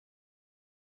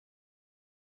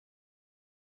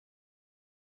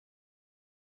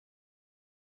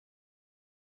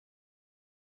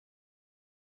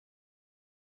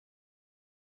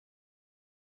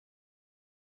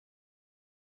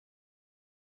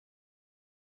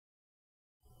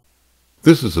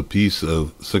This is a piece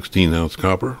of 16-ounce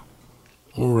copper,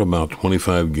 or about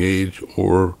 25 gauge,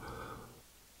 or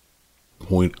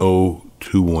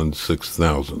 0.0216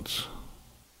 thousandths.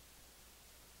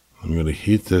 I'm going to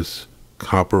heat this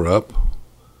copper up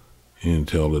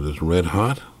until it is red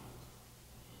hot.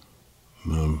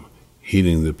 I'm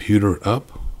heating the pewter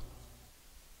up,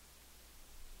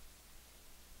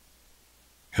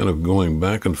 kind of going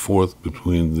back and forth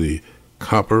between the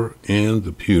copper and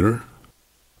the pewter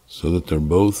so that they're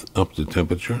both up to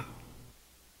temperature.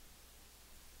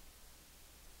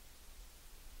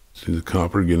 See the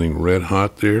copper getting red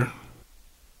hot there?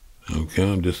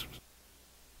 Okay, I'm just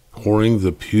pouring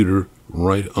the pewter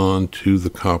right onto the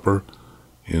copper,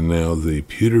 and now the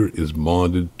pewter is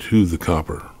bonded to the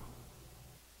copper.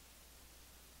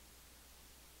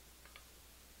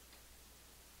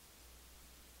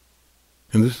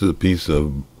 And this is a piece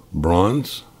of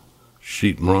bronze,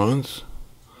 sheet bronze.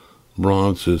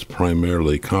 Bronze is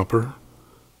primarily copper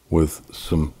with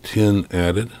some tin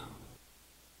added.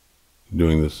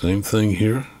 Doing the same thing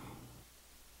here.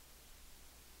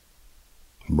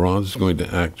 Bronze is going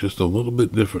to act just a little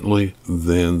bit differently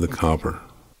than the copper.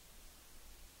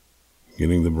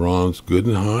 Getting the bronze good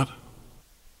and hot.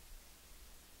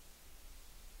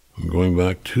 I'm going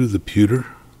back to the pewter.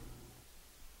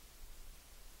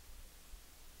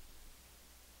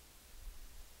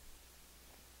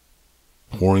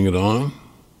 Pouring it on.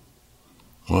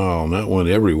 Wow, that went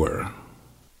everywhere.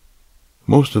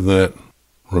 Most of that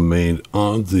remained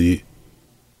on the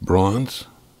bronze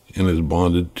and is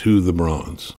bonded to the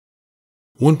bronze.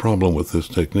 One problem with this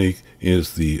technique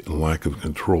is the lack of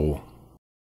control.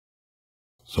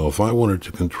 So if I wanted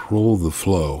to control the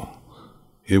flow,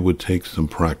 it would take some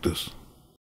practice.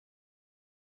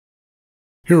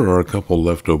 Here are a couple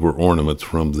leftover ornaments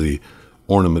from the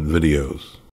ornament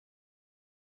videos.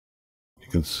 You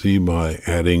can see by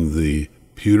adding the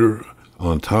pewter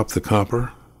on top of the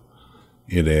copper,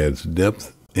 it adds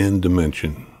depth and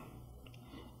dimension.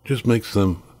 Just makes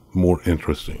them more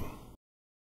interesting.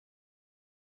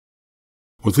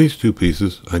 With these two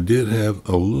pieces, I did have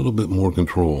a little bit more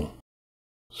control.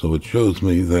 So it shows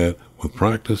me that with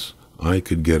practice, I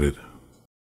could get it.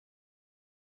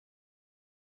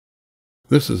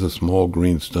 This is a small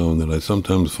green stone that I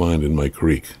sometimes find in my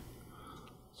creek.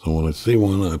 So when I see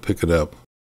one, I pick it up.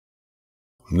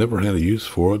 I've never had a use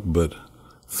for it, but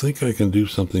think I can do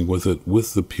something with it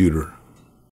with the pewter.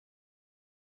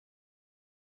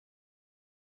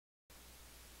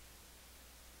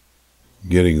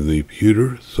 Getting the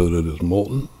pewter so that it's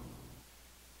molten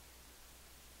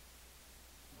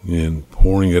and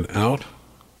pouring it out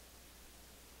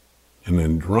and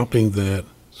then dropping that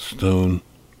stone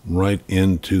right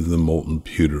into the molten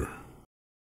pewter.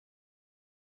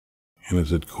 And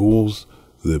as it cools,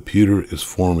 the pewter is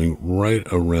forming right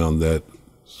around that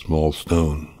small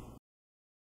stone.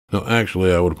 Now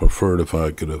actually I would have preferred if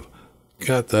I could have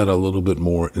got that a little bit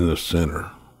more in the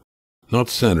center. Not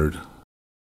centered,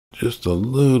 just a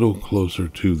little closer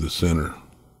to the center.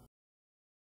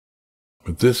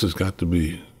 But this has got to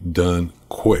be done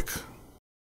quick.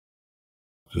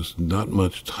 Just not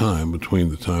much time between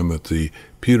the time that the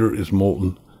pewter is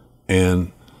molten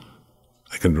and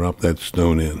I can drop that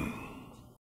stone in.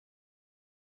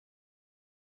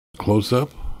 Close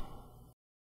up.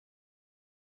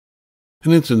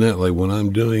 And incidentally, when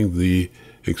I'm doing the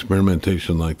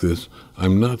experimentation like this,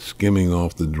 I'm not skimming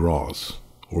off the dross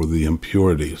or the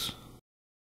impurities.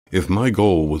 If my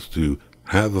goal was to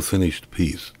have a finished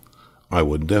piece, I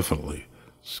would definitely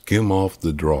skim off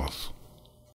the dross.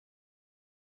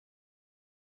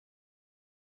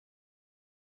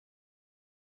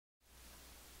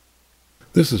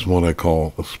 This is what I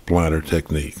call a splatter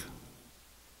technique.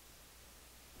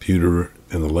 Pewter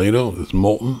in the ladle is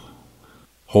molten,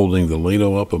 holding the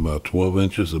ladle up about 12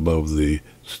 inches above the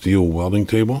steel welding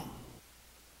table,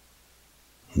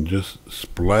 and just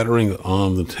splattering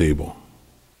on the table.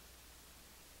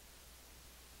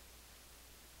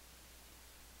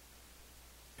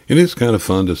 It is kind of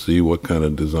fun to see what kind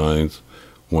of designs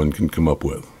one can come up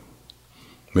with.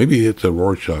 Maybe it's a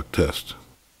Rorschach test.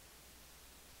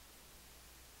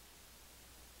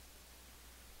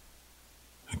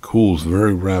 It cools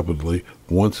very rapidly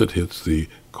once it hits the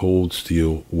cold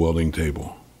steel welding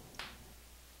table.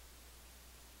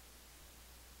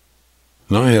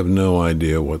 Now I have no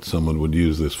idea what someone would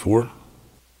use this for,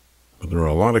 but there are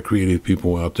a lot of creative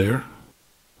people out there,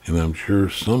 and I'm sure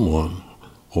someone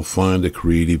will find a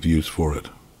creative use for it.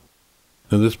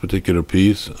 In this particular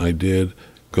piece, I did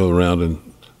go around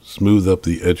and smooth up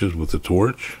the edges with the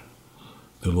torch.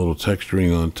 Did a little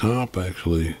texturing on top,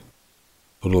 actually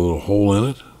put a little hole in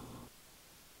it.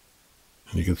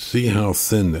 And you can see how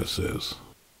thin this is.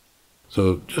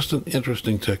 So just an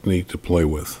interesting technique to play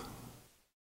with.